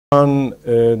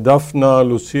Daphna,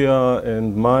 Lucia,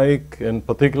 and Mike, and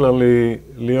particularly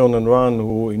Leon and Ran,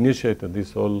 who initiated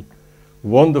this whole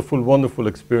wonderful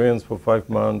experience for 5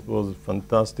 months. It was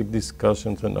fantastic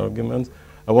discussions and arguments.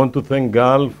 I want to thank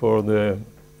Gal for the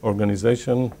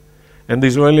organization and the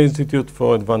Israeli Institute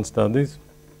for Advanced Studies.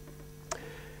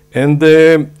 And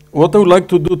what I would like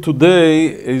to do today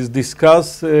is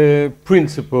discuss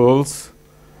principles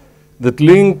that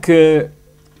link, wait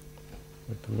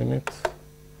a minute,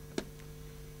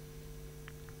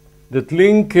 that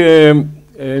link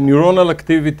neuronal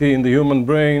activity in the human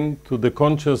brain to the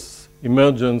conscious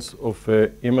emergence of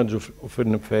an image of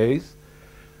a face.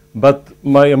 But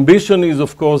my ambition is,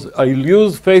 of course, I'll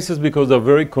use faces because they're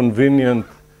very convenient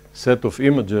set of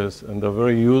images, and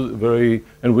they're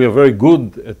and we are very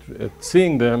good at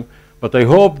seeing them. But I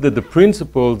hope that the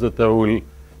principles that I will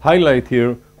highlight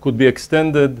here could be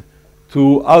extended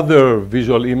to other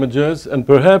visual images, and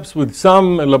perhaps with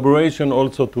some elaboration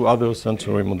also to other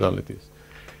sensory modalities.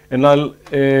 And I'll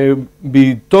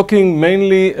be talking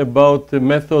mainly about the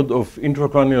method of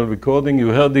intracranial recording.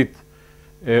 You heard it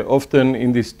often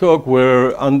in this talk,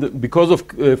 where because of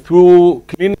through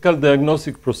clinical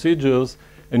diagnostic procedures,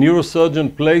 a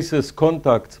neurosurgeon places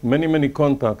contacts, many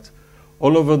contacts,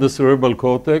 all over the cerebral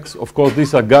cortex. Of course,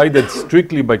 these are guided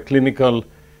strictly by clinical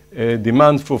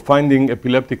demands for finding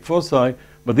epileptic foci,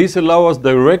 but this allows us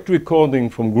direct recording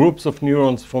from groups of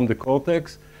neurons from the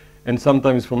cortex and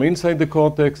sometimes from inside the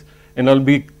cortex. And I'll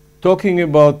be talking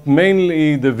about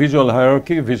mainly the visual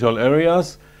hierarchy, visual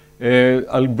areas.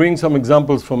 I'll bring some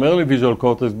examples from early visual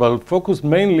cortex, but I'll focus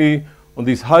mainly on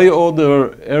these high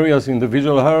order areas in the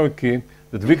visual hierarchy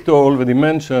that Victor already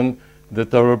mentioned,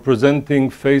 that are representing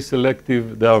face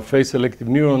selective, there are face selective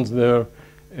neurons there,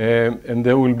 and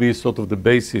there will be sort of the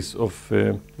basis of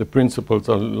the principles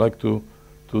I'd like to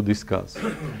discuss.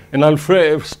 And I'll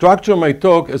structure my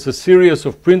talk as a series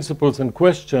of principles and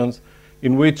questions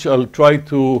in which I'll try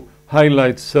to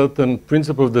highlight certain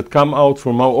principles that come out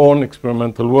from our own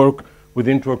experimental work with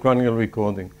intracranial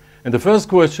recording. And the first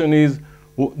question is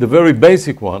the very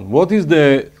basic one. What is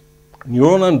the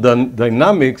neuronal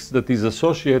dynamics that is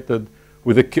associated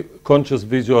with a conscious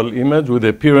visual image, with the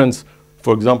appearance,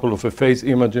 for example, of a face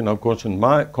image in our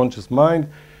conscious mind?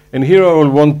 And here I will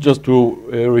want just to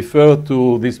refer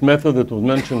to this method that was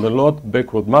mentioned a lot,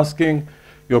 backward masking.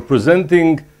 You're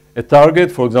presenting a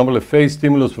target, for example, a face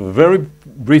stimulus for a very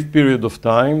brief period of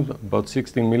time, about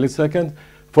 16 milliseconds,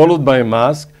 followed by a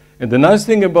mask. And the nice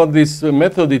thing about this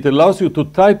method, it allows you to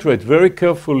titrate very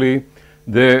carefully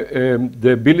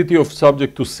the ability of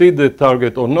subject to see the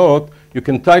target or not. You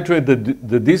can titrate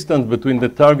the distance between the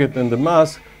target and the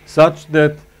mask such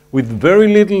that with very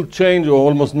little change or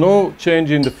almost no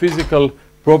change in the physical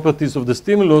properties of the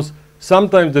stimulus,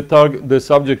 sometimes the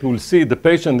subject will see, the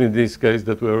patient in this case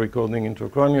that we are recording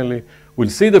intracranially, will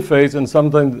see the face, and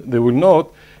sometimes they will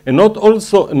not. And note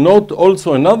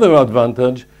also another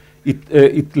advantage,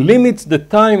 it limits the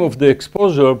time of the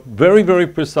exposure very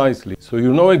precisely. So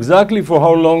you know exactly for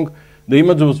how long the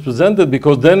image was presented,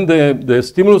 because then the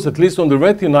stimulus, at least on the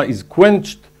retina, is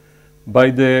quenched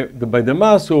by the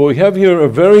mask. So we have here a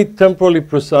very temporally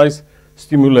precise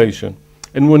stimulation.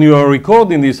 And when you are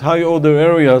recording these high order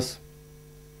areas,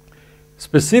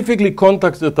 specifically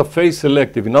contacts that are face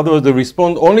selective, in other words, they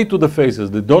respond only to the faces,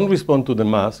 they don't respond to the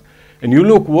mask, and you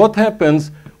look what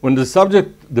happens when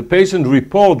the patient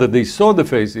report that they saw the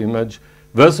face image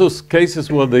versus cases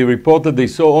where they reported they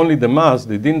saw only the mask,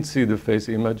 they didn't see the face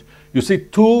image. You see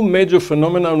two major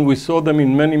phenomena, and we saw them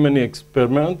in many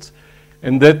experiments.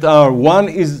 And that are, one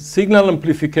is signal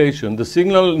amplification. The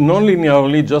signal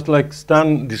non-linearly, just like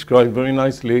Stan described very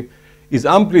nicely, is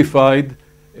amplified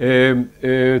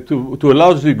to a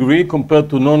large degree compared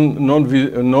to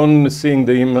non-seeing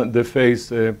the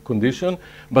face condition.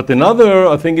 But another,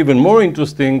 I think, even more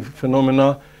interesting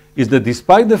phenomena is that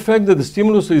despite the fact that the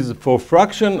stimulus is for a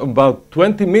fraction about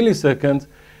 20 milliseconds,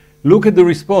 look at the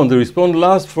response. The response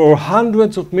lasts for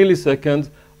hundreds of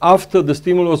milliseconds after the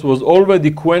stimulus was already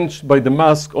quenched by the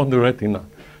mask on the retina.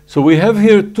 So we have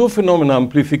here two phenomena,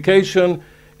 amplification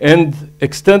and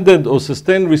extended or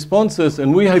sustained responses,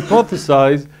 and we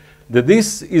hypothesize that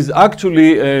this is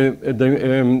actually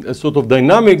a sort of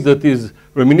dynamic that is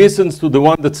reminiscent to the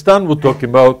one that Stan would talk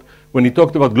about when he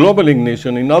talked about global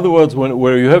ignition. In other words,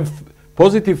 where you have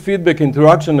positive feedback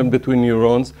interaction between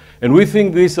neurons, and we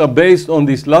think these are based on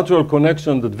this lateral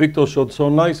connection that Victor showed so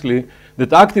nicely,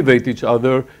 that activate each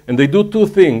other, and they do two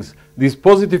things. This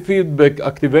positive feedback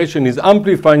activation is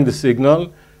amplifying the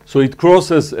signal, so it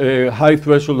crosses a high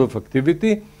threshold of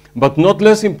activity, but not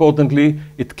less importantly,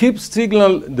 it keeps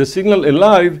the signal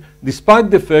alive despite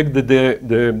the fact that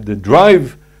the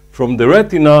drive from the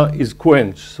retina is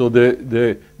quenched. So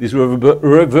this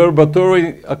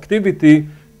reverberatory activity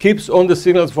keeps on the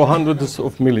signals for hundreds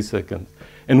of milliseconds.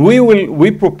 And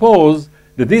we propose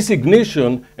that this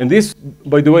ignition, and this,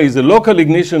 by the way, is a local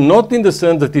ignition, not in the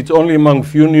sense that it's only among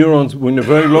few neurons in a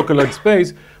very localized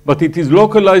space, but it is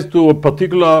localized to a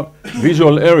particular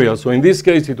visual area. So in this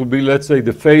case, it would be, let's say,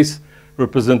 the face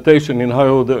representation in higher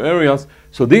order areas.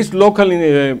 So this local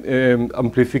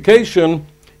amplification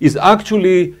is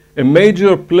actually a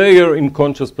major player in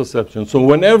conscious perception. So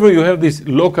whenever you have this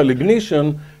local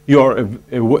ignition, you are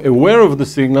aware of the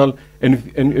signal,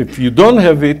 and if you don't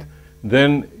have it,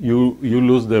 then you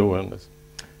lose the awareness.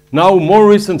 Now, more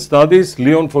recent studies,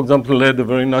 Leon, for example, led a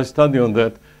very nice study on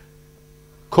that,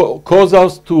 cause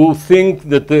us to think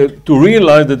that, to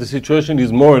realize that the situation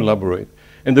is more elaborate.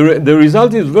 And the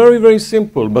result is very, very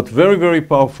simple, but very, very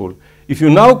powerful. If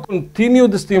you now continue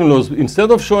the stimulus,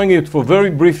 instead of showing it for very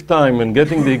brief time and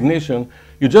getting the ignition,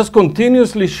 you just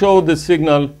continuously show the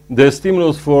signal, the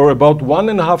stimulus for about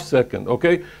 1.5 seconds,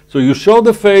 okay? So you show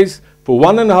the face for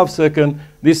 1.5 seconds.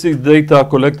 This is data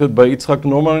collected by Itzhak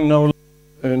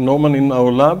Norman in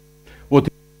our lab. What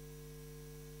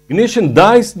ignition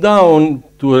dies down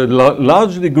to a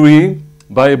large degree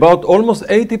by about almost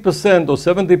 80% or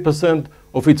 70%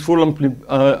 of its full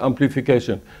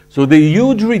amplification. So the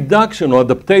huge reduction or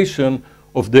adaptation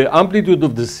of the amplitude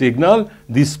of the signal,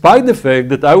 despite the fact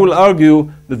that I will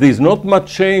argue that there is not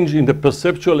much change in the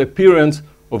perceptual appearance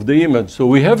of the image. So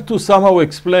we have to somehow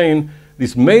explain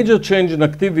this major change in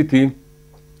activity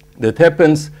that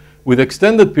happens with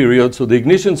extended periods, so the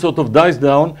ignition sort of dies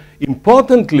down.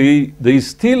 Importantly, there is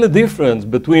still a difference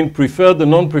between preferred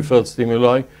and non-preferred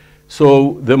stimuli.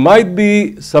 So there might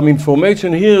be some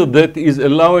information here that is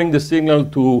allowing the signal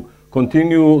to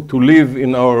continue to live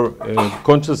in our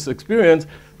conscious experience,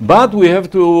 but we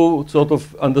have to sort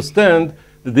of understand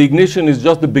that the ignition is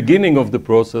just the beginning of the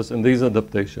process and there is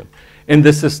adaptation. And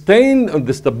the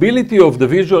the stability of the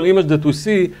visual image that we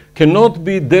see cannot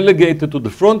be delegated to the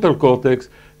frontal cortex,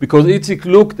 because Itzik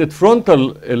looked at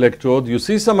frontal electrode, you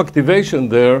see some activation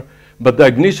there, but the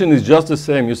ignition is just the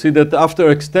same. You see that after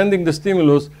extending the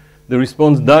stimulus, the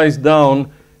response dies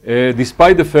down,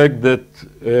 despite the fact that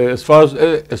as far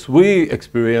as we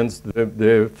experience,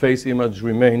 the face image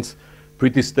remains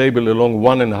pretty stable along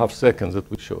 1.5 seconds that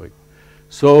we show it.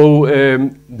 So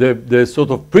the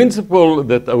sort of principle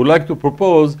that I would like to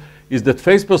propose is that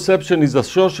face perception is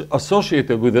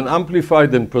associated with an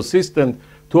amplified and persistent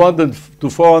 200 to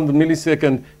 400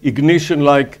 millisecond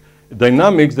ignition-like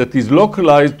dynamics that is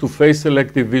localized to face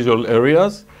selective visual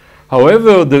areas.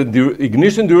 However, the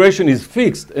ignition duration is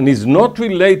fixed and is not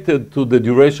related to the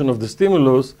duration of the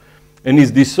stimulus and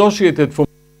is dissociated from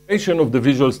the duration of the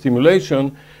visual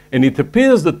stimulation. And it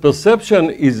appears that perception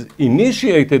is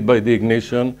initiated by the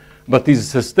ignition, but is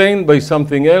sustained by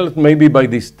something else, maybe by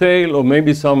this tail, or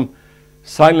maybe some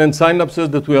silent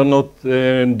synapses that we are not,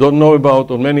 don't know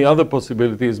about, or many other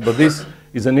possibilities. But this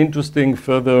is an interesting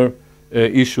further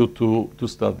issue to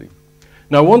study.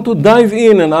 Now, I want to dive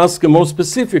in and ask a more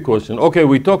specific question. Okay,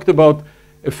 we talked about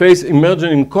a face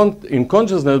emerging in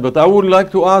consciousness, but I would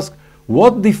like to ask,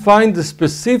 what defines the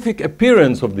specific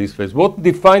appearance of this face? What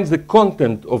defines the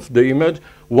content of the image?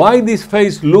 Why this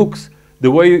face looks the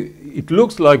way it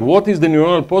looks like? What is the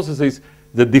neuronal processes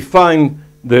that define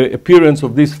the appearance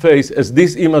of this face as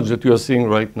this image that you are seeing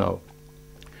right now?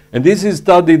 And this is a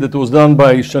study that was done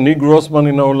by Shani Grossman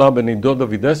in our lab and Ido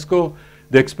Davidesco.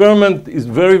 The experiment is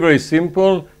very, very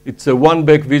simple. It's a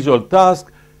one-back visual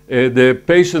task. The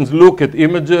patients look at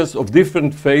images of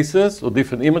different faces or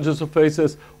different images of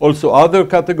faces, also other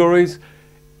categories.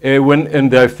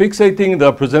 And they're fixating,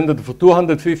 they're presented for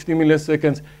 250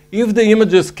 milliseconds. If the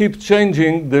images keep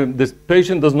changing, the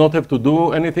patient does not have to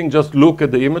do anything, just look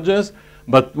at the images.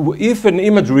 But if an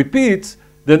image repeats,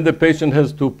 then the patient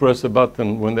has to press a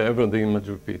button whenever the image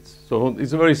repeats. So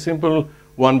it's a very simple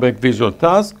one-back visual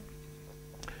task.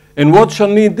 And what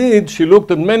Shani did, she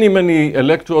looked at many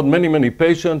electrodes, many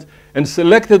patients, and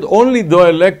selected only the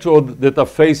electrodes that are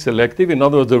face selective. In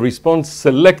other words, the response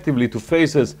selectively to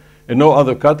faces and no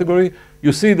other category.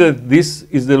 You see that this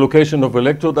is the location of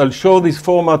electrode. I'll show this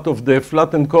format of the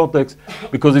flattened cortex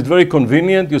because it's very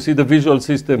convenient. You see the visual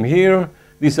system here.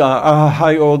 These are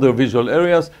high order visual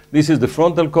areas. This is the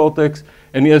frontal cortex.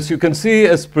 And as you can see,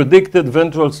 as predicted,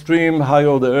 ventral stream, high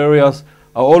order areas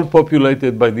are all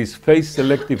populated by these face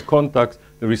selective contacts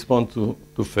that respond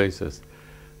to faces.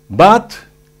 But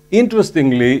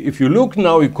interestingly, if you look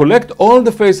now, you collect all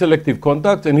the face selective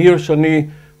contacts, and here Shani,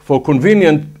 for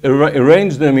convenience,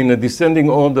 arrange them in a descending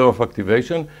order of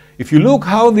activation. If you look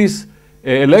how this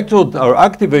electrodes are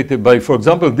activated by, for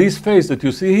example, this phase that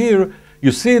you see here,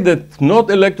 you see that not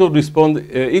electrodes respond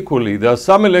equally. There are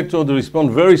some electrodes that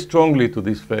respond very strongly to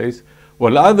this phase,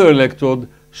 while other electrodes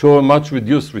show a much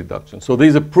reduced reduction. So there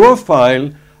is a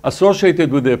profile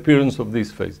associated with the appearance of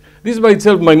this phase. This by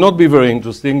itself might not be very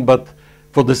interesting, but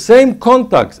for the same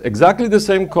contacts, exactly the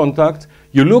same contacts,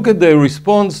 you look at the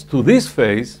response to this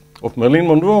phase of Marilyn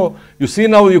Monroe, you see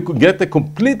now you could get a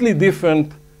completely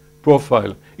different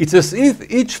profile. It's as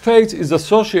if each phase is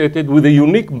associated with a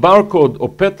unique barcode or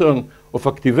pattern of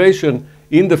activation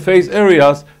in the phase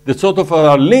areas that sort of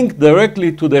are linked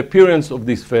directly to the appearance of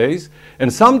this phase.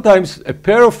 And sometimes a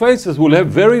pair of phases will have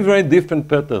very, very different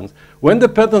patterns. When the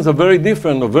patterns are very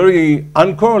different or very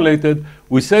uncorrelated,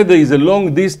 we say there is a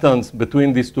long distance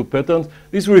between these two patterns.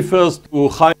 This refers to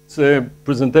Chaim's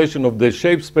presentation of the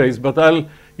shape space, but I'll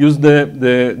use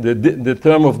the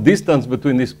term of distance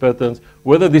between these patterns,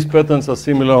 whether these patterns are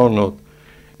similar or not.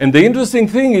 And the interesting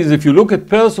thing is, if you look at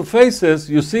pairs of faces,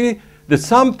 you see that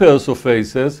some pairs of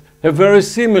faces have very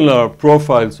similar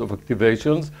profiles of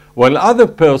activations, while other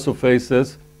pairs of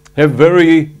faces have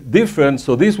very different.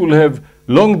 So this will have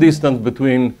long distance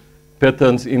between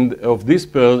patterns of this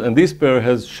pair, and this pair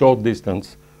has short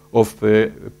distance of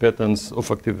patterns of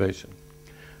activation.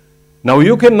 Now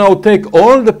you can now take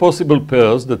all the possible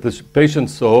pairs that the patient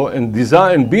saw and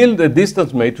design and build a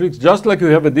distance matrix, just like you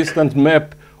have a distance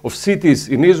map of cities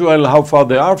in Israel, how far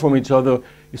they are from each other.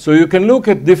 So you can look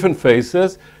at different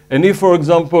faces, and if, for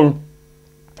example,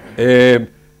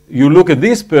 you look at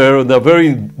this pair, they're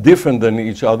very different than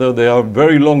each other. They are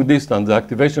very long distance. The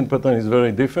activation pattern is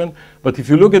very different. But if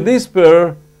you look at this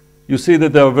pair, you see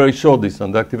that they are very short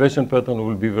distance. The activation pattern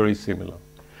will be very similar.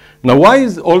 Now, why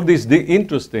is all this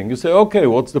interesting? You say, okay,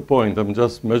 what's the point? I'm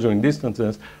just measuring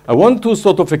distances. I want to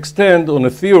sort of extend on a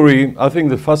theory, I think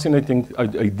the fascinating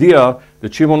idea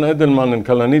that Shimon Edelman and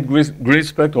Kalanit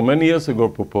Griesbeck many years ago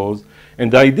proposed.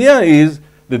 And the idea is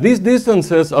that these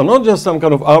distances are not just some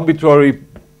kind of arbitrary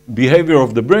behavior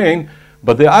of the brain,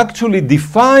 but they actually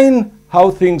define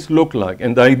how things look like.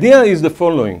 And the idea is the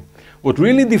following. What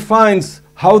really defines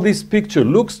how this picture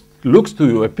looks to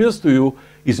you, appears to you,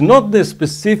 is not the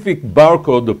specific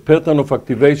barcode, the pattern of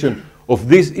activation of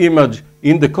this image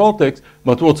in the cortex,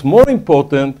 but what's more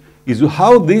important is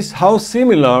how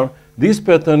similar this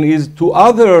pattern is to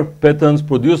other patterns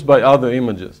produced by other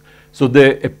images. So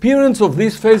the appearance of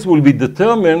this phase will be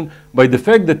determined by the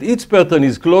fact that each pattern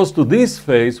is close to this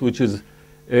phase, which is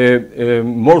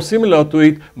more similar to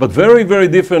it, but very, very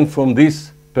different from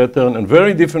this pattern and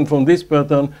very different from this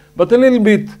pattern, but a little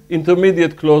bit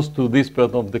intermediate close to this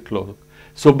pattern of the clock.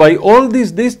 So by all these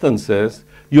distances,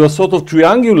 you are sort of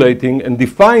triangulating and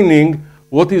defining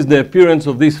what is the appearance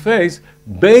of this phase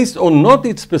based on not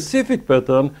its specific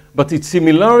pattern, but its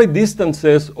similarity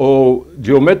distances or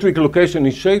geometric location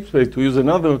in shape space, to use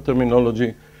another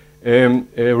terminology,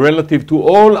 relative to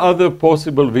all other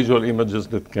possible visual images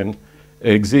that can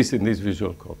exist in this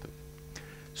visual cortex.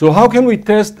 So how can we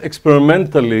test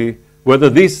experimentally whether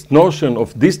this notion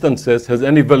of distances has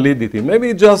any validity?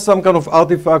 Maybe just some kind of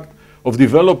artifact of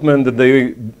development that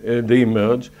they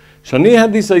emerge. Shani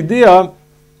had this idea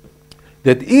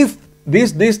that if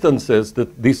these distances,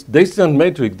 that this distance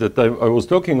matrix that I was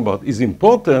talking about is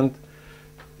important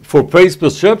for face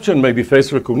perception, maybe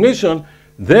face recognition,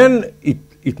 then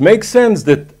it makes sense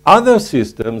that other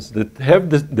systems that have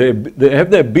they have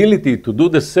the ability to do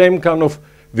the same kind of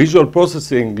visual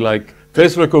processing like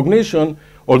face recognition,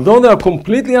 although they are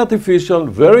completely artificial,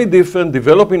 very different,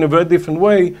 developed in a very different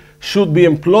way, should be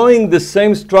employing the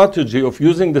same strategy of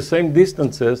using the same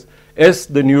distances as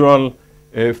the neural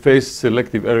face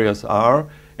selective areas are.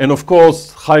 And of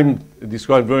course, Chaim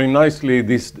described very nicely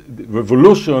this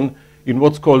revolution in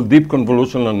what's called deep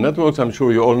convolutional networks. I'm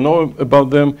sure you all know about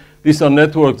them. These are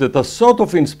networks that are sort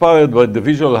of inspired by the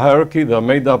visual hierarchy. They are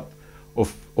made up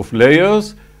of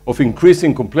layers of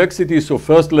increasing complexity. So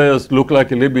first layers look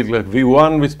like a little bit like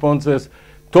V1 responses.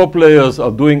 Top layers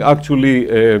are doing actually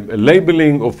a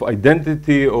labeling of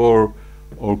identity or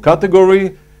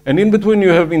category. And in between you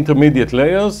have intermediate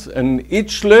layers. And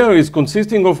each layer is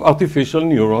consisting of artificial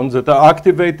neurons that are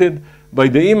activated by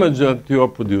the image that you are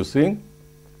producing.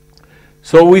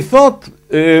 So we thought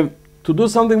to do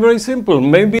something very simple.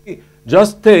 Maybe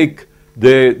just take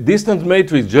the distance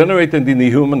matrix generated in the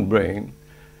human brain,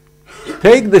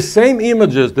 take the same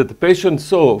images that the patient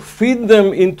saw, feed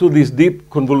them into this deep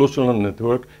convolutional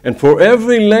network, and for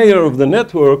every layer of the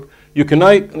network, you can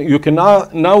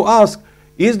now ask,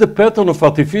 is the pattern of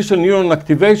artificial neuron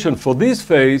activation for this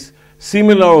phase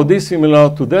similar or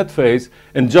dissimilar to that phase,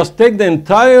 and just take the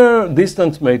entire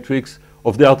distance matrix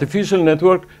of the artificial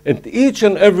network at each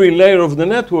and every layer of the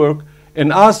network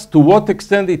and ask to what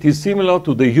extent it is similar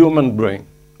to the human brain.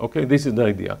 Okay, this is the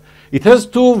idea. It has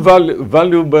two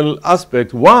valuable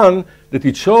aspects. One, that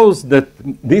it shows that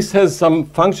this has some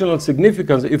functional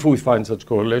significance if we find such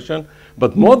correlation.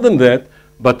 But more than that,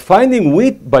 by finding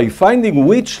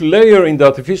which layer in the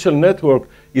artificial network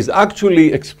is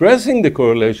actually expressing the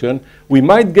correlation, we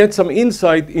might get some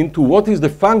insight into what is the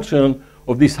function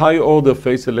of these high-order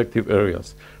phase-selective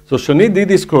areas. So Shani did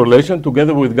this correlation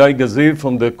together with Guy Gazil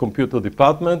from the computer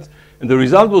department, and the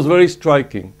result was very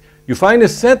striking. You find a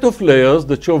set of layers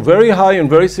that show very high and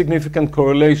very significant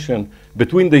correlation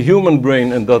between the human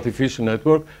brain and the artificial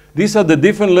network. These are the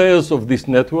different layers of this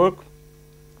network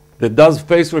that does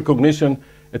face recognition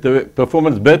at a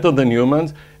performance better than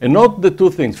humans. And note the two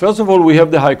things. First of all, we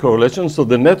have the high correlation, so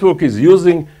the network is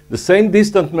using the same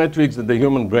distance metrics that the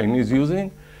human brain is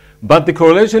using. But the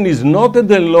correlation is not at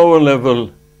the lower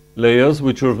level layers,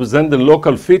 which represent the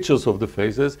local features of the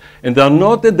faces, and they are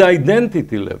not at the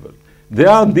identity level. They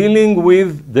are dealing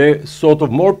with the sort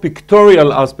of more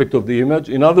pictorial aspect of the image.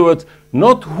 In other words,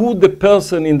 not who the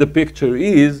person in the picture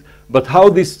is, but how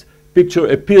this picture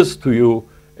appears to you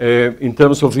in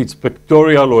terms of its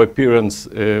pictorial or appearance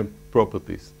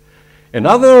properties.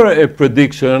 Another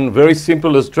prediction, very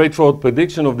simple and straightforward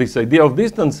prediction of this idea of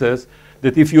distances,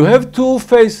 that if you have two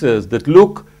faces that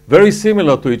look very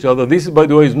similar to each other, this, by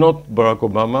the way, is not Barack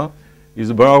Obama,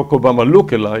 is Barack Obama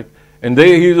look-alike, and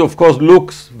he, of course,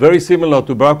 looks very similar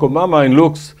to Barack Obama and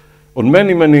looks on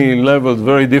many, many levels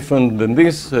very different than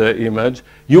this image,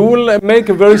 you will make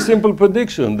a very simple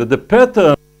prediction that the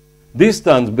pattern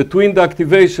distance between the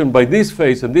activation by this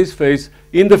face and this face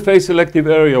in the phase selective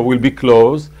area will be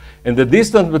close, and the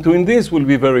distance between these will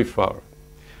be very far.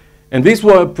 And this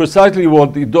was precisely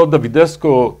what Idor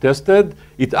Davidesco tested.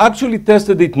 It actually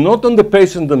tested it not on the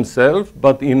patient themselves,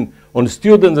 but on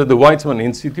students at the Weizmann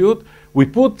Institute. We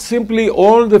put simply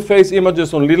all the face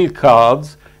images on little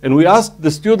cards, and we asked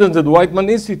the students at the Weizmann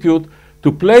Institute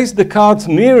to place the cards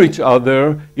near each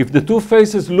other if the two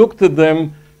faces looked at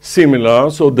them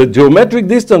similar, so the geometric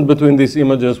distance between these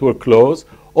images were close,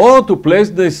 or to place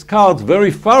these cards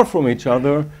very far from each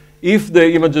other if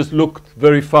the images looked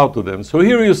very far to them. So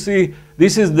here you see,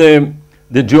 this is the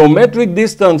geometric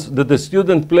distance that the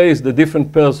student placed the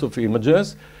different pairs of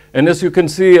images. And as you can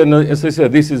see, and as I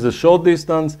said, this is a short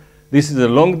distance, this is a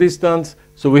long distance.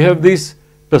 So we have this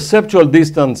perceptual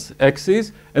distance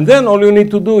axis. And then all you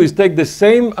need to do is take the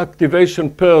same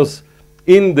activation pairs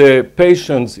in the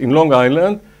patients in Long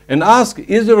Island and ask,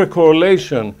 is there a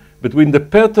correlation between the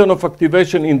pattern of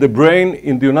activation in the brain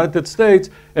in the United States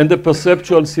and the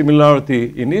perceptual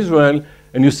similarity in Israel?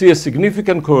 And you see a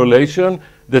significant correlation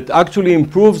that actually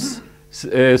improves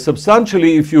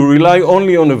substantially if you rely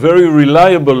only on a very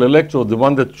reliable electrode, the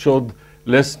one that showed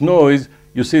less noise.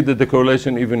 You see that the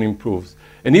correlation even improves.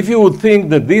 And if you would think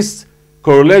that this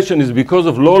correlation is because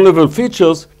of low-level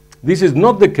features, this is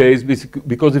not the case,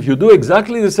 because if you do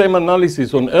exactly the same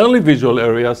analysis on early visual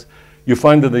areas, you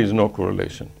find that there is no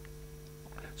correlation.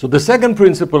 So the second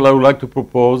principle I would like to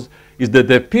propose is that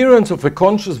the appearance of a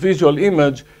conscious visual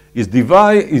image is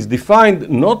defined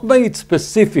not by its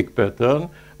specific pattern,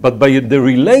 but by the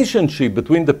relationship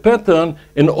between the pattern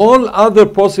and all other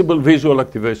possible visual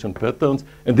activation patterns.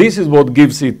 And this is what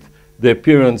gives it the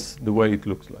appearance the way it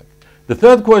looks like. The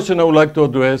third question I would like to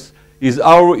address is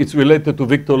how it's related to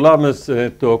Victor Lame's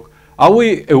talk. Are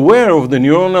we aware of the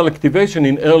neuronal activation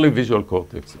in early visual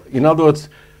cortex? In other words,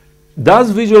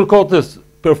 does visual cortex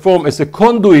perform as a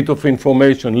conduit of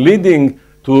information leading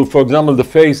to, for example, the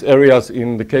face areas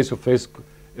in the case of face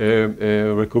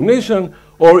recognition,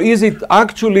 or is it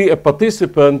actually a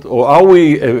participant, or are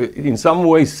we in some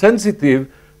way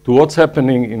sensitive to what's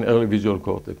happening in early visual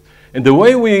cortex? And the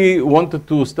way we wanted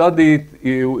to study it,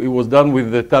 it was done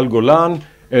with Tal Golan.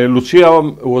 Lucia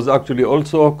was actually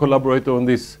also a collaborator on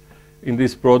in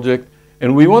this project.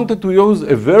 And we wanted to use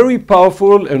a very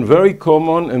powerful and very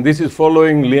common, and this is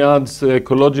following Liad's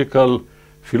ecological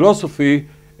philosophy,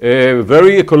 a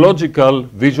very ecological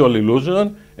visual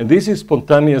illusion, and this is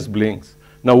spontaneous blinks.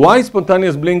 Now, why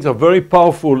spontaneous blinks are very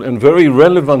powerful and very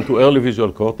relevant to early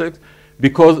visual cortex?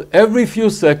 Because every few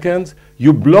seconds,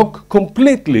 you block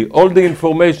completely all the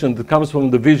information that comes from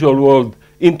the visual world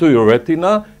into your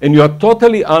retina, and you are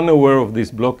totally unaware of this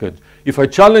blockage. If I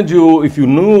challenge you, if you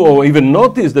knew or even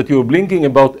noticed that you're blinking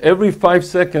about every 5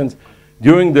 seconds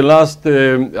during the last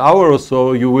hour or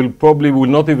so, you will probably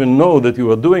not even know that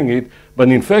you are doing it, but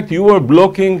in fact you are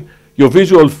blocking your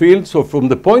visual field. So from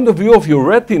the point of view of your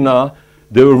retina,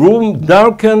 the room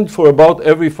darkened for about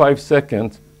every 5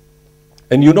 seconds.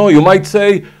 And you know, you might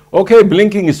say, okay,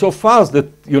 blinking is so fast that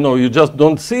you just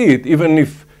don't see it, even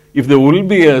if there will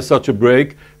be such a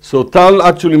break. So Tal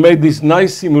actually made this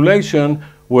nice simulation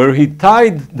where he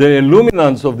tied the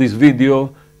luminance of this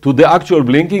video to the actual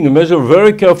blinking. He measured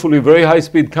very carefully, very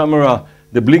high-speed camera,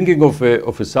 the blinking of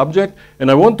a subject.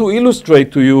 And I want to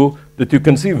illustrate to you that you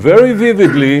can see very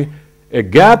vividly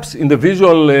gaps in the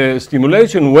visual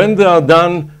stimulation when they are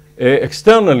done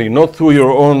externally, not through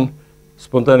your own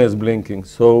spontaneous blinking.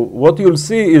 So what you'll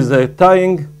see is a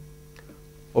tying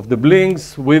of the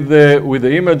blinks with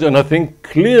the image, and I think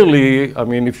clearly, I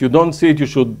mean, if you don't see it, you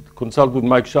should consult with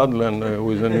Mike Shadland,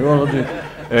 who is a neurologist.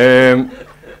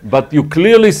 But you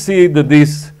clearly see that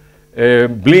these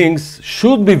blinks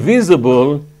should be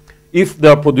visible if they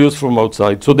are produced from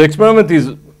outside. So the experiment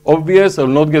is obvious. I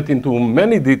will not get into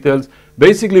many details.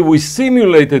 Basically, we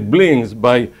simulated blinks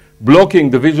by blocking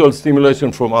the visual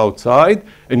stimulation from outside,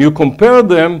 and you compare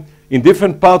them in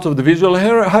different parts of the visual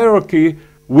hierarchy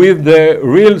with the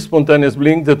real spontaneous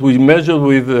blink that we measured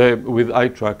with eye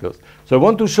trackers. So I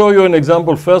want to show you an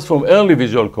example first from early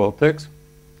visual cortex.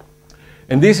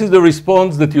 And this is the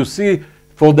response that you see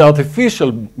for the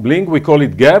artificial blink. We call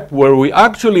it gap, where we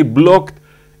actually blocked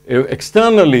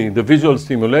externally the visual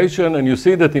stimulation. And you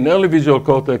see that in early visual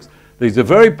cortex, there is a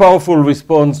very powerful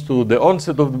response to the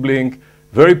onset of the blink,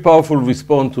 very powerful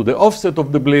response to the offset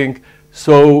of the blink.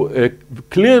 So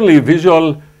clearly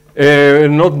visual,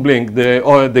 not blink,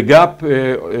 the gap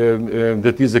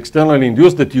that is externally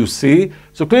induced that you see.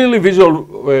 So clearly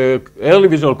early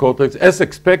visual cortex, as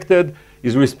expected,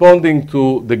 is responding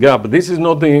to the gap. This is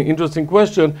not the interesting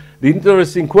question. The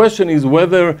interesting question is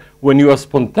whether when you are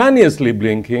spontaneously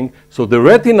blinking, so the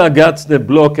retina gets the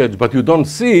blockage, but you don't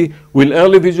see, will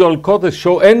early visual cortex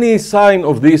show any sign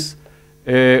of this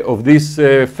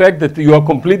fact that you are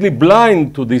completely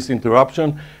blind to this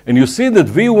interruption. And you see that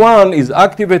V1 is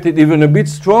activated even a bit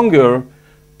stronger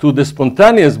to the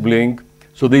spontaneous blink.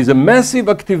 So there is a massive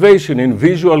activation in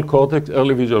visual cortex,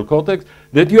 early visual cortex,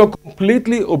 that you are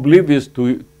completely oblivious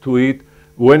to it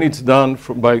when it's done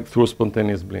through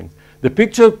spontaneous blink. The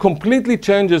picture completely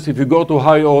changes if you go to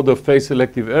high order phase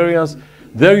selective areas.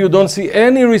 There you don't see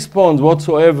any response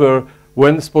whatsoever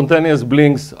when spontaneous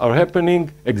blinks are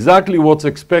happening, exactly what's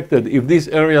expected if these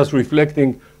areas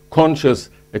reflecting conscious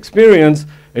experience.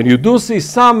 And you do see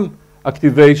some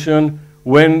activation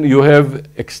when you have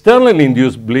externally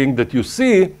induced blink that you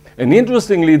see. And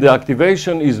interestingly, the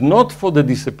activation is not for the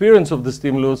disappearance of the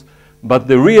stimulus, but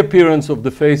the reappearance of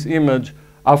the face image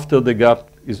after the gap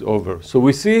is over. So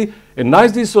we see a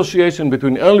nice dissociation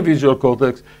between early visual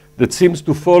cortex that seems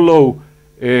to follow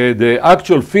the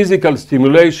actual physical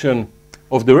stimulation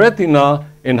of the retina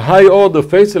and high order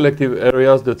phase selective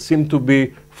areas that seem to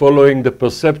be following the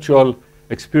perceptual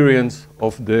experience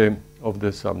of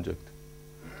the subject.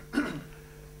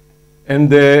 And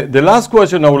the last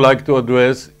question I would like to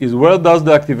address is where does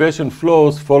the activation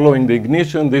flows following the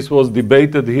ignition? This was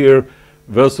debated here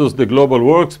versus the global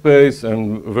workspace,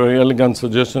 and very elegant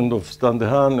suggestion of Stan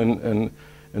DeHaan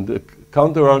and the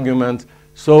counter argument.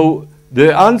 So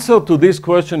the answer to this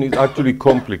question is actually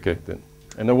complicated.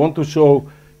 And I want to show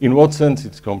in what sense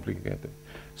it's complicated.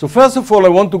 So first of all, I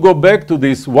want to go back to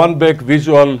this one-back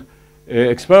visual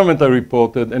experiment I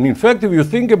reported. And in fact, if you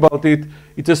think about it,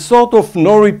 it's a sort of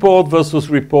no report versus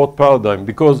report paradigm,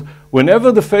 because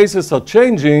whenever the faces are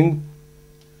changing,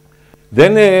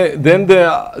 then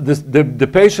the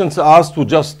patients are asked to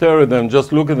just stare at them,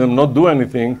 just look at them, not do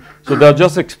anything. So they're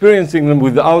just experiencing them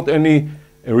without any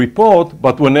report.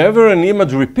 But whenever an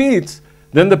image repeats,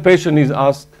 then the patient is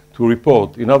asked to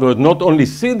report. In other words, not only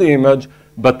see the image,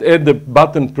 but add the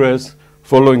button press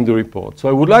following the report. So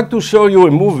I would like to show you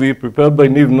a movie prepared by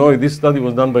Niv Noy. This study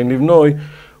was done by Niv Noy,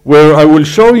 where I will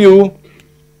show you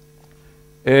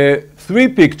 3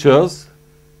 pictures.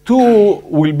 2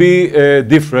 will be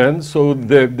different. So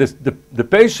the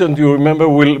patient, you remember,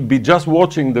 will be just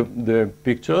watching the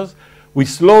pictures. We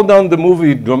slow down the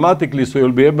movie dramatically so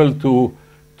you'll be able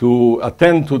to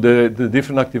attend to the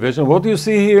different activation. What you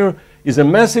see here is a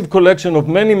massive collection of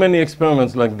many, many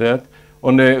experiments like that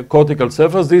on the cortical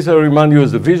surface. This, I remind you,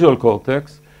 is the visual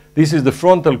cortex. This is the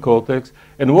frontal cortex.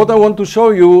 And what I want to show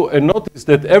you, and notice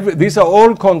that these are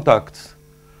all contacts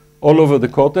all over the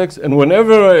cortex. And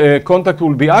whenever a contact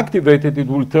will be activated, it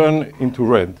will turn into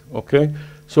red. Okay?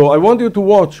 So I want you to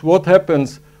watch what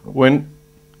happens when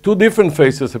 2 different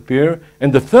faces appear.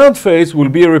 And the third face will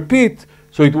be a repeat.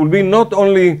 So it will be not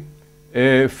only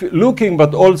looking,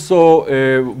 but also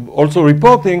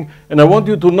reporting. And I want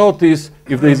you to notice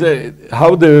if there is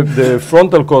how the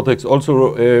frontal cortex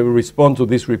also responds to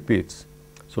these repeats.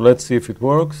 So let's see if it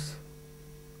works.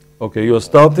 Okay, you are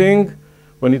starting.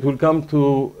 When it will come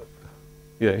to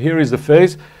Yeah, here is the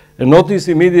face. And notice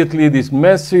immediately this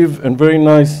massive and very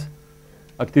nice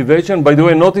activation. By the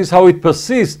way, notice how it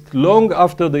persists long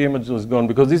after the image is gone,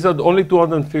 because these are only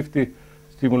 250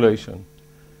 stimulation.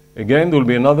 Again, there will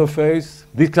be another phase.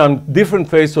 This time, different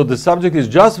phase, so the subject is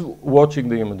just watching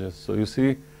the images. So you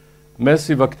see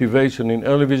massive activation in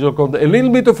early visual contact. A little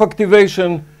bit of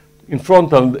activation in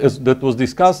frontal, as that was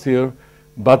discussed here.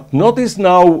 But notice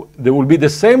now, there will be the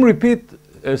same repeat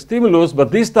stimulus,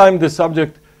 but this time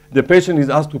the patient is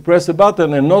asked to press a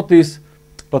button, and notice,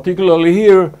 particularly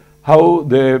here, how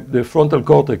the frontal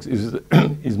cortex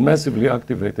is massively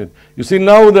activated. You see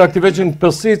now the activation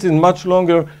persists in much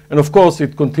longer, and of course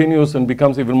it continues and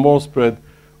becomes even more spread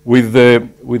with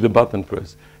the button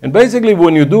press. And basically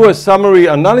when you do a summary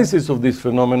analysis of this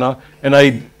phenomena, and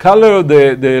I color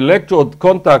the electrode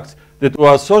contacts that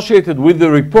were associated with the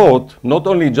report, not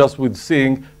only just with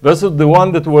seeing, versus the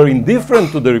one that were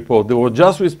indifferent to the report, they were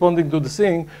just responding to the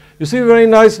seeing, you see very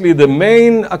nicely the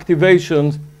main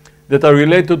activations that are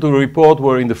related to the report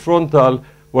were in the frontal,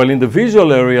 while in the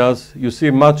visual areas you see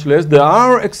much less. There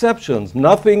are exceptions.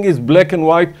 Nothing is black and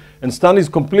white, and Stan is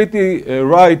completely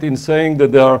right in saying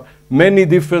that there are many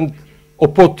different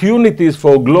opportunities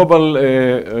for global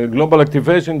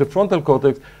activation in the frontal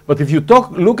cortex. But if you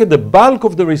look at the bulk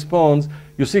of the response,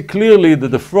 you see clearly that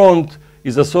the front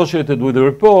is associated with the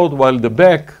report, while the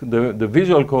back, the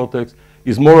visual cortex,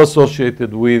 is more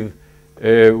associated with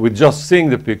just seeing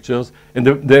the pictures. And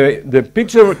the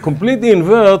picture completely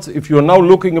inverts if you're now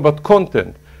looking about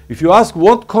content. If you ask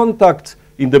what contacts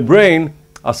in the brain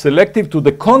are selective to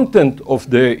the content of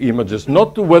the images,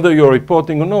 not to whether you're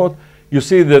reporting or not, you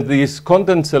see that these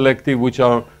content selective, which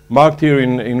are marked here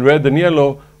in red and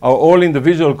yellow, are all in the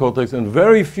visual cortex, and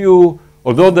very few,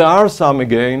 although there are some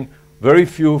again, very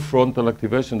few frontal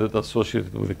activation that are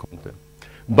associated with the content.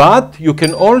 But you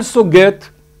can also get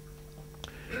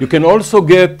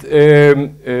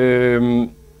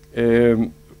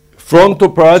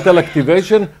frontoparietal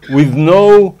activation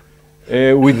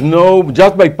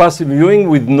just by passive viewing,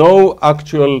 with no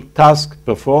actual task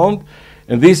performed.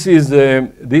 And this is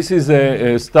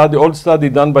a study, old study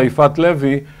done by Fat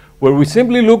Levy, where we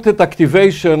simply looked at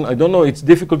activation. I don't know, it's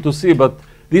difficult to see, but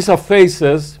these are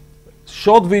faces,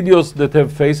 short videos that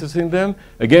have faces in them,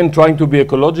 again trying to be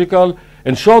ecological,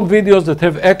 and short videos that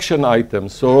have action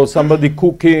items. So somebody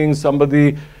cooking,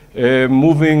 somebody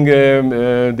moving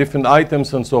different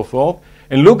items and so forth.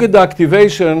 And look at the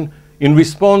activation in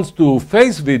response to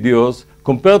face videos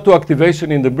compared to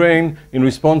activation in the brain in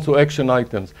response to action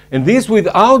items. And this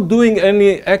without doing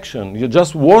any action. You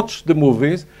just watch the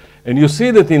movies, and you see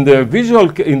that in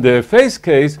the face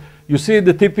case, you see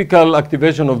the typical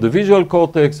activation of the visual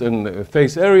cortex and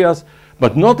face areas,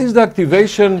 but notice the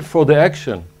activation for the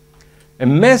action. A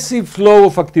massive flow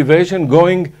of activation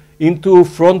going into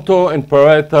frontal and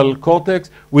parietal cortex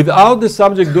without the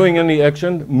subject doing any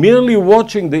action, merely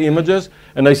watching the images.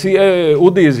 And I see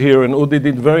Udi is here, and Udi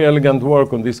did very elegant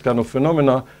work on this kind of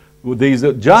phenomena.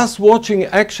 Just watching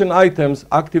action items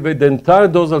activate the entire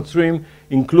dorsal stream,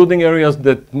 including areas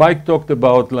that Mike talked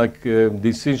about, like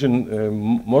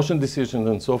motion decisions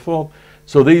and so forth.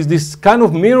 So there is this kind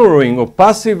of mirroring or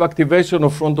passive activation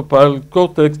of frontoparietal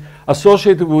cortex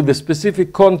associated with the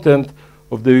specific content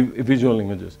of the visual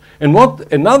images. And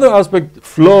what another aspect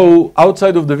flow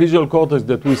outside of the visual cortex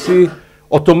that we see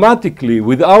automatically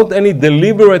without any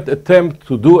deliberate attempt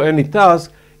to do any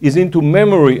task is into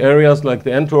memory areas like the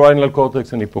entorhinal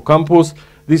cortex and hippocampus.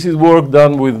 This is work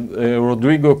done with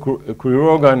Rodrigo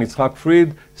Quiroga and Itzhak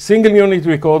Fried, single unit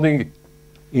recording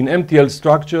in MTL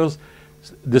structures.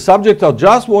 The subjects are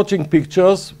just watching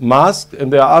pictures, masked,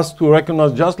 and they are asked to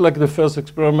recognize, just like the first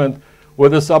experiment,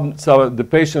 whether the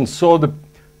patient saw the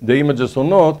images or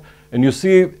not. And you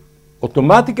see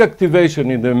automatic activation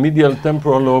in the medial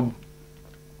temporal lobe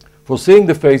for seeing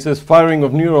the faces, firing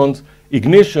of neurons,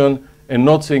 ignition, and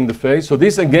not seeing the face. So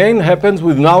this again happens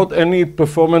without any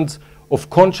performance of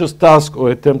conscious task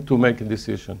or attempt to make a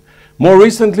decision. More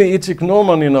recently, Itzik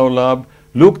Norman in our lab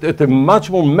looked at a much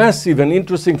more massive and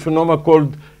interesting phenomenon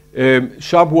called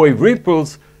sharp wave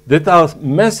ripples that are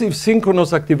massive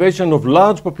synchronous activation of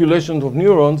large populations of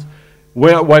neurons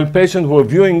while patients were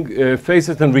viewing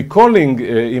faces and recalling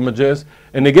images.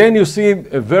 And again, you see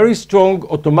a very strong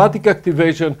automatic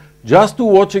activation just to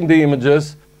watching the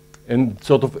images and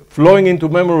sort of flowing into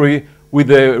memory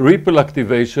with a ripple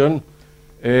activation,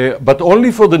 but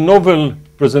only for the novel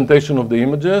presentation of the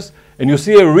images. And you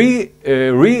see a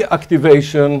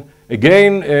reactivation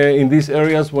again in these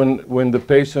areas when the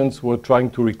patients were trying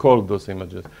to recall those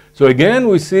images. So again,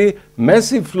 we see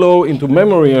massive flow into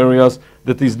memory areas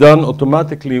that is done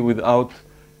automatically without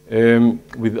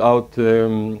without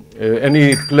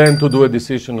any plan to do a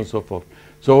decision and so forth.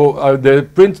 So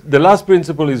the last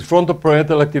principle is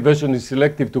frontoparietal activation is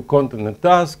selective to content and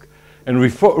task, and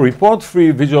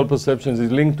report-free visual perceptions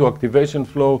is linked to activation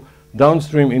flow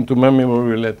downstream into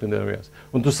memory-related areas.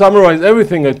 And to summarize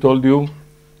everything I told you,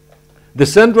 the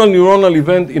central neuronal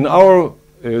event in our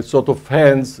sort of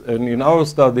hands and in our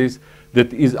studies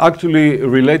that is actually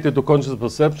related to conscious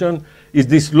perception is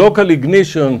this local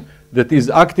ignition that is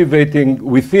activating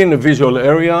within a visual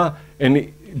area and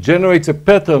it generates a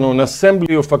pattern or an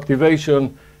assembly of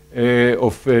activation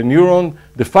of a neuron.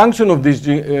 The function of this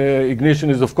ignition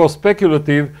is of course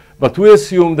speculative, but we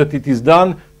assume that it is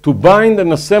done to bind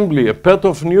an assembly, a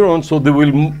pattern of neurons, so they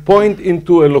will point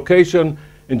into a location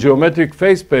in geometric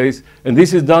phase space, and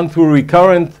this is done through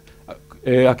recurrent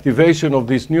activation of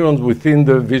these neurons within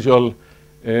the visual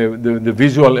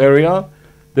area.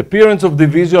 The appearance of the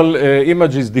visual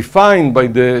image is defined by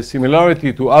the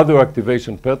similarity to other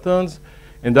activation patterns,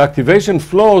 and the activation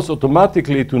flows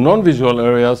automatically to non-visual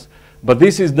areas, but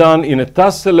this is done in a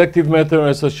task-selective manner,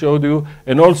 as I showed you,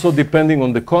 and also depending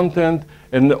on the content,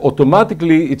 and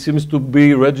automatically it seems to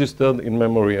be registered in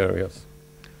memory areas.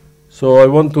 So I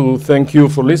want to thank you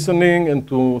for listening and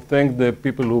to thank the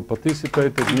people who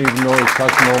participated, Liv Noy,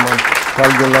 Kash Norman,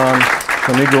 Tal Golan,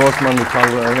 Shani Grossman,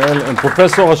 Michal Ariel, and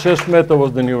Professor Ashesh Mehta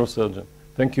was the neurosurgeon.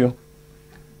 Thank you.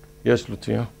 Yes,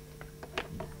 Lucia. I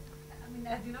mean,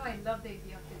 as you know, I love the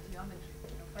idea of the geometry,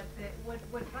 but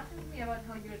what fascinates me about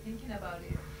how you're thinking about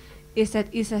it is that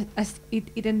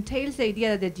it entails the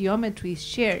idea that the geometry is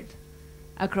shared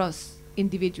across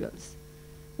individuals,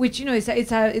 which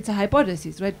it's a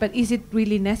hypothesis, right? But is it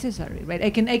really necessary, right? I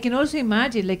can also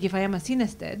imagine, like, if I am a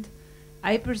synesthete,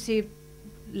 I perceive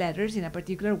letters in a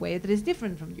particular way that is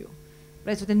different from you,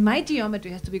 right? So then my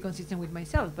geometry has to be consistent with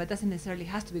myself, but doesn't necessarily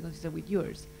has to be consistent with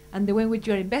yours. And the way in which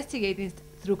you are investigating is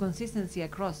through consistency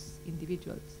across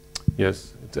individuals.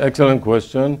 Yes, it's an excellent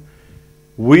question.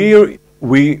 The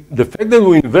fact that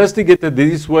we investigated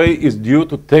this way is due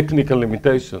to technical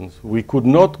limitations. We could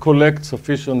not collect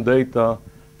sufficient data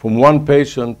from one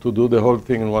patient to do the whole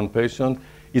thing in one patient.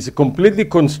 It's completely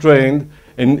constrained,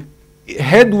 and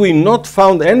had we not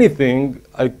found anything,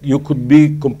 you could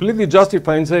be completely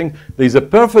justified in saying there's a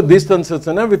perfect distances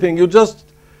and everything. You just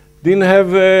didn't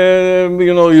have,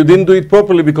 you didn't do it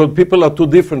properly because people are too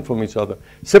different from each other.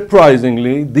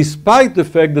 Surprisingly, despite the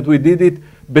fact that we did it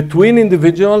between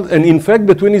individuals, and in fact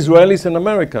between Israelis and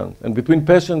Americans, and between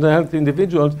patients and healthy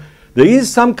individuals, there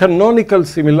is some canonical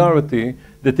similarity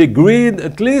that agreed,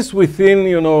 at least within,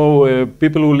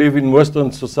 people who live in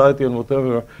Western society and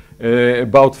whatever,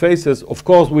 about faces. Of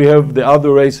course, we have the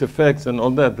other race effects and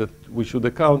all that we should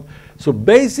account. So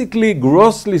basically,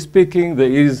 grossly speaking,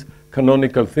 there is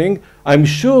canonical thing. I'm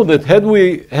sure that had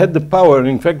we had the power, and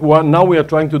in fact, now we are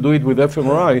trying to do it with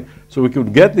fMRI, so we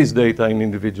could get this data in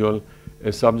individual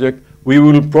subject, we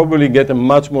will probably get a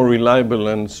much more reliable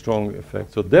and strong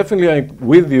effect. So definitely I'm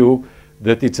with you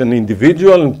that it's an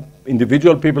individual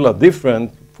people are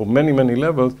different for many, many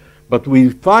levels, but we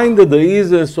find that there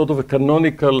is a sort of a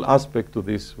canonical aspect to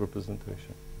this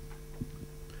representation.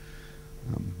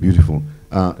 Beautiful.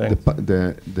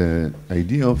 The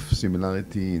idea of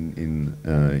similarity in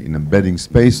embedding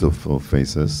space of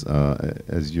faces,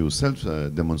 as you self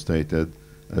demonstrated,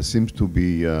 seems to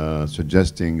be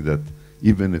suggesting that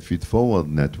even a feed-forward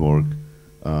network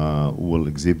will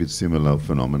exhibit similar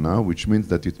phenomena, which means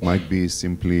that it might be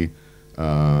simply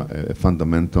a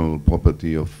fundamental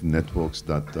property of networks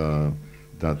that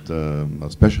are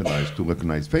specialized to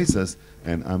recognize faces.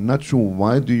 And I'm not sure,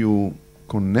 why do you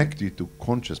connect it to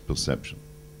conscious perception?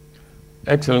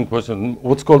 Excellent question.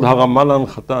 What's called haramalan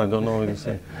khata? I don't know what you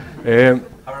say.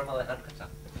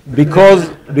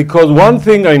 Because one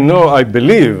thing I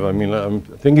believe, I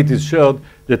think it is shared,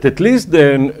 that at least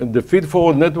the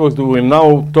feed-forward networks that we will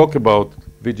now talk about,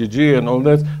 VGG and all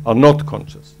that, are not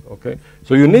conscious, okay?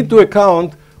 So you need to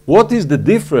account what is the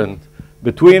difference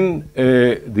between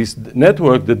this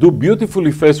network that do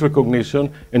beautifully face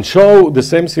recognition and show the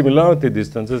same similarity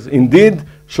distances, indeed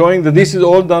showing that this is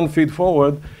all done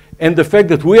feed-forward, and the fact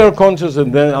that we are conscious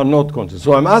and they are not conscious.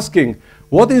 So I'm asking,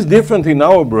 what is different in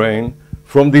our brain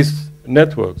from these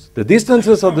networks? The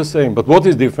distances are the same, but what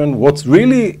is different? What's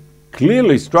really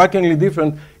clearly, strikingly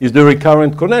different is the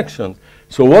recurrent connections.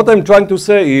 So what I'm trying to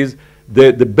say is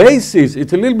the basis,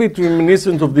 it's a little bit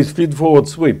reminiscent of this feed-forward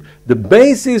sweep. The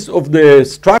basis of the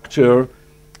structure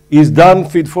is done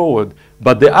feed-forward,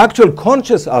 but the actual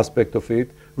conscious aspect of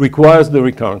it requires the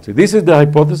recurrency. This is the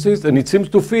hypothesis, and it seems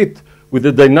to fit with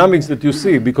the dynamics that you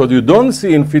see, because you don't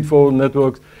see in feed-forward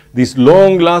networks this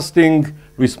long-lasting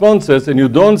responses, and you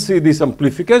don't see this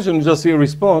amplification, you just see a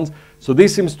response. So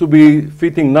this seems to be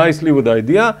fitting nicely with the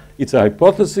idea. It's a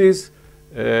hypothesis,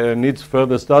 needs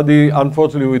further study.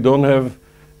 Unfortunately, we don't have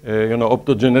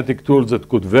optogenetic tools that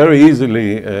could very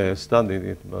easily study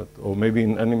it, or maybe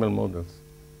in animal models.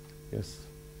 Yes.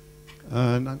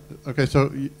 Okay,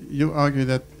 so you argue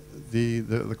that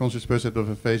the conscious percept of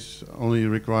a face only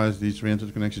requires these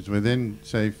re-entered connections within,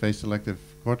 say, face-selective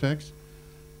cortex.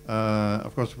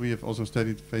 Of course, we have also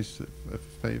studied face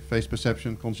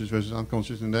perception, conscious versus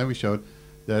unconscious, and there we showed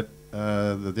that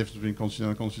the difference between conscious and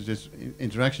unconscious is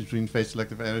interactions between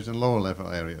face-selective areas and lower-level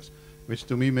areas, which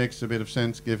to me makes a bit of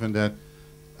sense, given that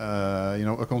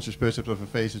a conscious percept of a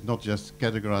face is not just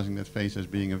categorizing that face as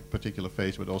being a particular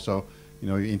face, but also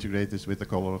you integrate this with the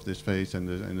color of this face and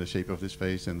the shape of this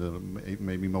face and the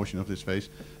maybe motion of this face.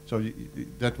 So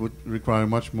that would require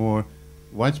much more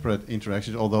widespread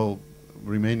interactions, although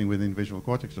remaining within visual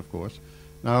cortex, of course.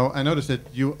 Now, I noticed that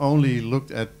you only looked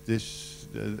at these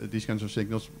kinds of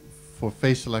signals for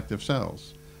face-selective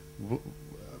cells.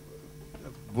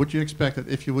 Would you expect that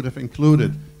if you would have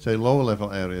included, say,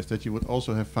 lower-level areas, that you would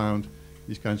also have found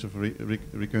these kinds of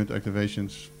recurrent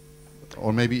activations,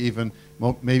 or maybe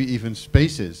even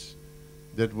spaces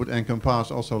that would encompass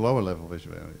also lower-level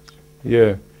visual areas?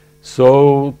 Yeah.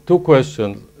 So 2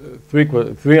 questions,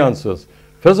 3 answers.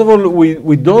 First of all,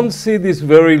 we don't see this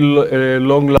very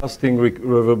long-lasting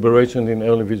reverberation in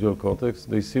early visual cortex.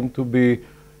 They seem to be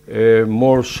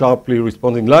more sharply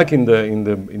responding, like in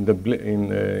the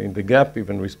gap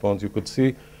even response. You could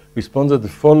see responses that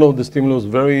follow the stimulus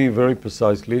very, very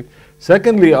precisely.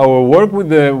 Secondly, our work with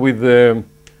the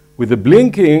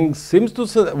blinking seems to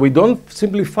say we don't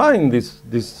simply find this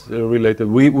related.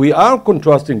 We are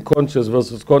contrasting conscious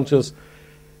versus conscious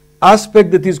aspect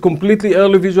that is completely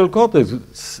early visual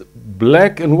cortex,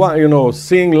 black and white,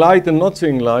 seeing light and not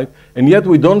seeing light, and yet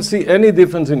we don't see any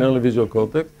difference in early visual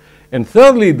cortex. And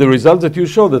thirdly, the results that you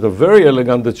show that are very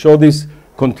elegant, that show this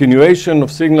continuation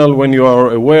of signal when you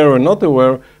are aware or not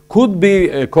aware, could be,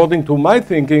 according to my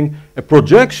thinking, a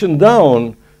projection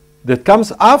down that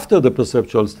comes after the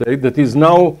perceptual state that is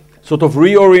now sort of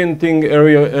reorienting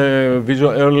early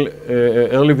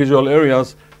visual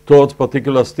areas towards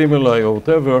particular stimuli or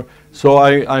whatever. So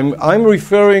I'm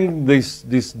referring this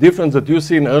difference that you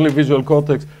see in early visual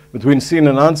cortex between seen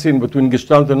and unseen, between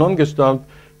gestalt and non-gestalt,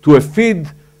 to a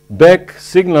feedback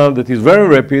signal that is very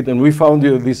rapid, and we found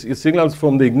these signals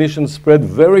from the ignition spread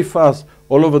very fast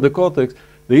all over the cortex.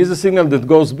 There is a signal that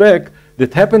goes back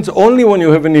that happens only when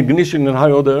you have an ignition in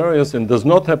high order areas and does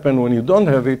not happen when you don't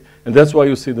have it, and that's why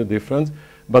you see the difference.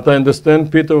 But I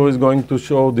understand Peter is going to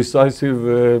show decisive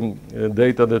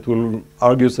data that will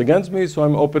argue against me, so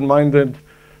I'm open-minded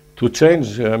to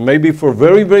change. Maybe for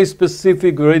very, very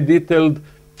specific, very detailed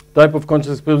type of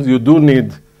conscious experience, you do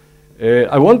need.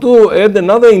 I want to add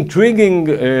another intriguing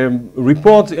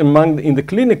report in the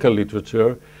clinical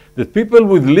literature, that people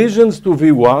with lesions to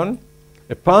V1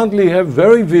 apparently have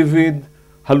very vivid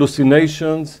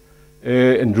hallucinations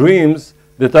and dreams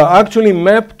that are actually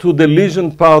mapped to the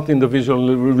lesion part in the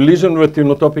lesion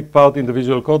retinotopic part in the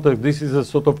visual cortex. This is a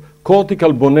sort of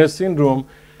cortical Bonnet syndrome.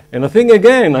 And I think,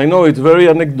 again, I know it's very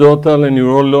anecdotal and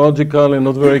neurological and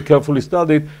not very carefully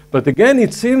studied, but again,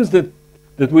 it seems that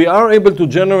we are able to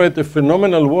generate a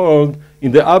phenomenal world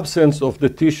in the absence of the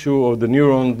tissue or the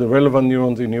neuron, the relevant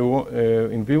neurons in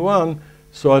V1.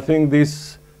 So I think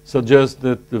this suggests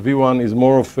that the V1 is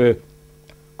more of a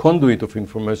conduit of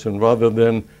information rather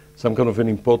than some kind of an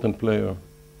important player.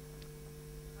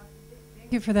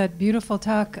 Thank you for that beautiful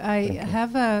talk. I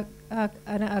have a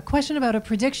question about a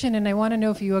prediction, and I want to know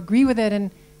if you agree with it,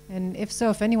 and if so,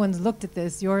 if anyone's looked at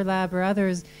this, your lab or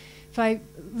others. If I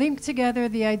link together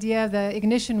the idea of the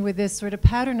ignition with this sort of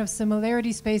pattern of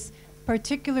similarity space,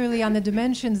 particularly on the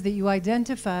dimensions that you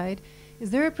identified,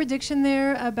 is there a prediction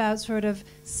there about sort of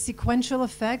sequential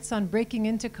effects on breaking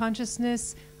into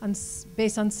consciousness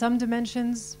based on some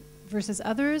dimensions versus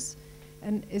others?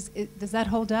 And does that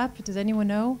hold up? Does anyone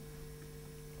know?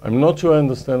 I'm not sure I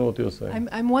understand what you're saying.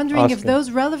 I'm wondering if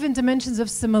those relevant dimensions of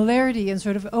similarity and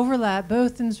sort of overlap,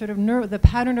 both in sort of the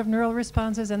pattern of neural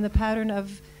responses and the pattern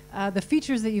of the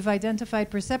features that you've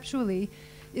identified perceptually,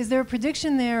 is there a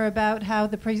prediction there about how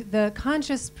the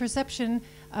conscious perception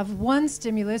of one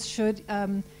stimulus should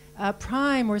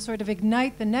prime or sort of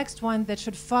ignite the next one that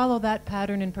should follow that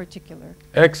pattern in particular?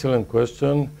 Excellent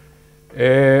question.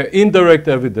 Indirect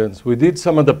evidence. We did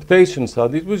some adaptation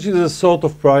studies, which is a sort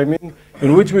of priming,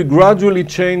 in which we gradually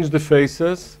change the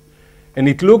faces. And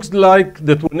it looks like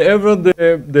that whenever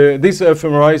this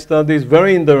fMRI study is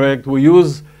very indirect, we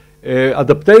use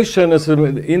adaptation as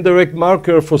an indirect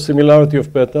marker for similarity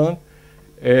of pattern.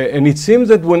 And it seems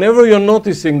that whenever you're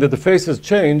noticing that the faces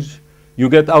change, you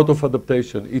get out of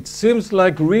adaptation. It seems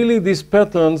like really these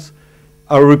patterns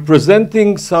are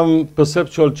representing some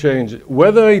perceptual change.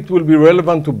 Whether it will be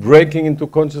relevant to breaking into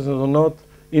consciousness or not,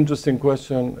 interesting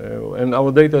question. And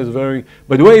our data is very...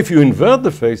 By the way, if you invert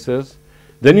the faces,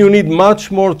 then you need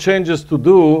much more changes to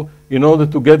do in order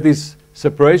to get this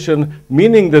separation,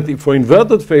 meaning that if for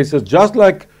inverted faces, just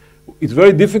like it's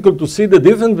very difficult to see the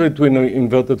difference between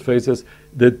inverted faces,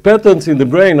 the patterns in the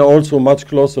brain are also much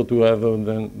closer to other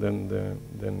than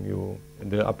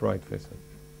the upright faces.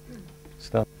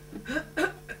 Stop.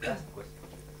 Last question.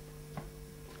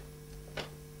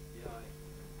 Yeah,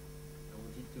 I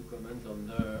wanted to comment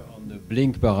on the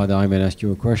blink paradigm and ask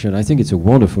you a question. I think it's a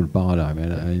wonderful paradigm,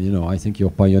 and you know, I think you're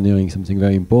pioneering something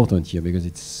very important here because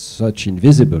it's such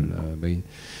invisible.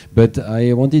 But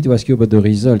I wanted to ask you about the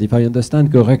result. If I understand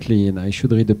correctly, and I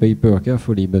should read the paper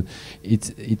carefully, but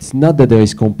it's not that there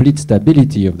is complete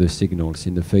stability of the signals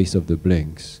in the face of the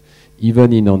blinks,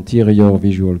 even in anterior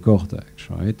visual cortex,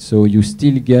 right? So you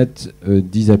still get a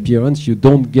disappearance. You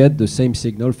don't get the same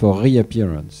signal for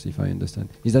reappearance, if I understand.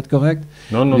 Is that correct?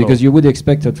 No. Because you would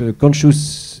expect that a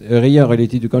conscious area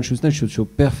related to consciousness should show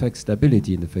perfect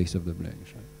stability in the face of the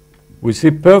blinks. Right? We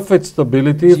see perfect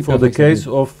stability for the case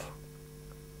of...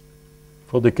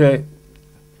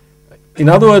 In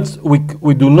other words,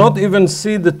 we do not even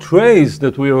see the trace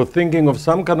that we are thinking of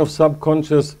some kind of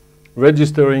subconscious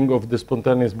registering of the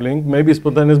spontaneous blink. Maybe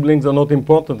spontaneous blinks are not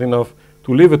important enough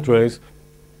to leave a trace.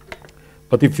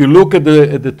 But if you look at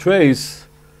the trace,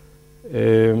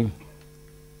 you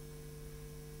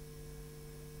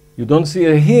don't see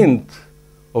a hint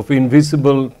of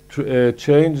invisible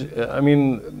change. I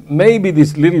mean, maybe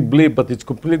this little blip, but it's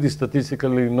completely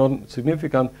statistically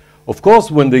non-significant. Of course,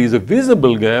 when there is a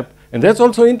visible gap, and that's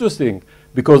also interesting,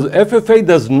 because FFA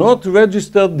does not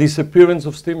register disappearance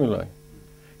of stimuli.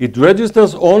 It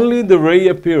registers only the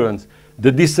reappearance.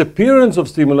 The disappearance of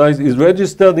stimuli is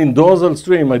registered in dorsal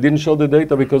stream. I didn't show the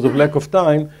data because of lack of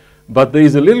time, but there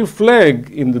is a little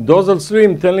flag in the dorsal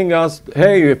stream telling us,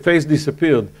 hey, a face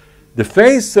disappeared. The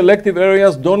face selective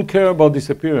areas don't care about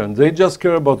disappearance. They just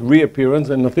care about reappearance,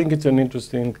 and I think it's an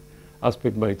interesting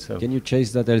aspect by itself. Can you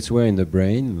chase that elsewhere in the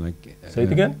brain? Like, say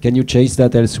it again? Can you chase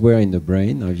that elsewhere in the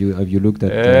brain? Have you looked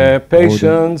at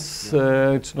patients?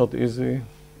 It's not easy,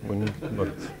 but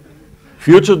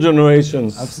future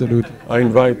generations. Absolutely. I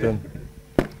invite them.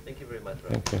 Thank you very much.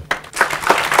 Thank you.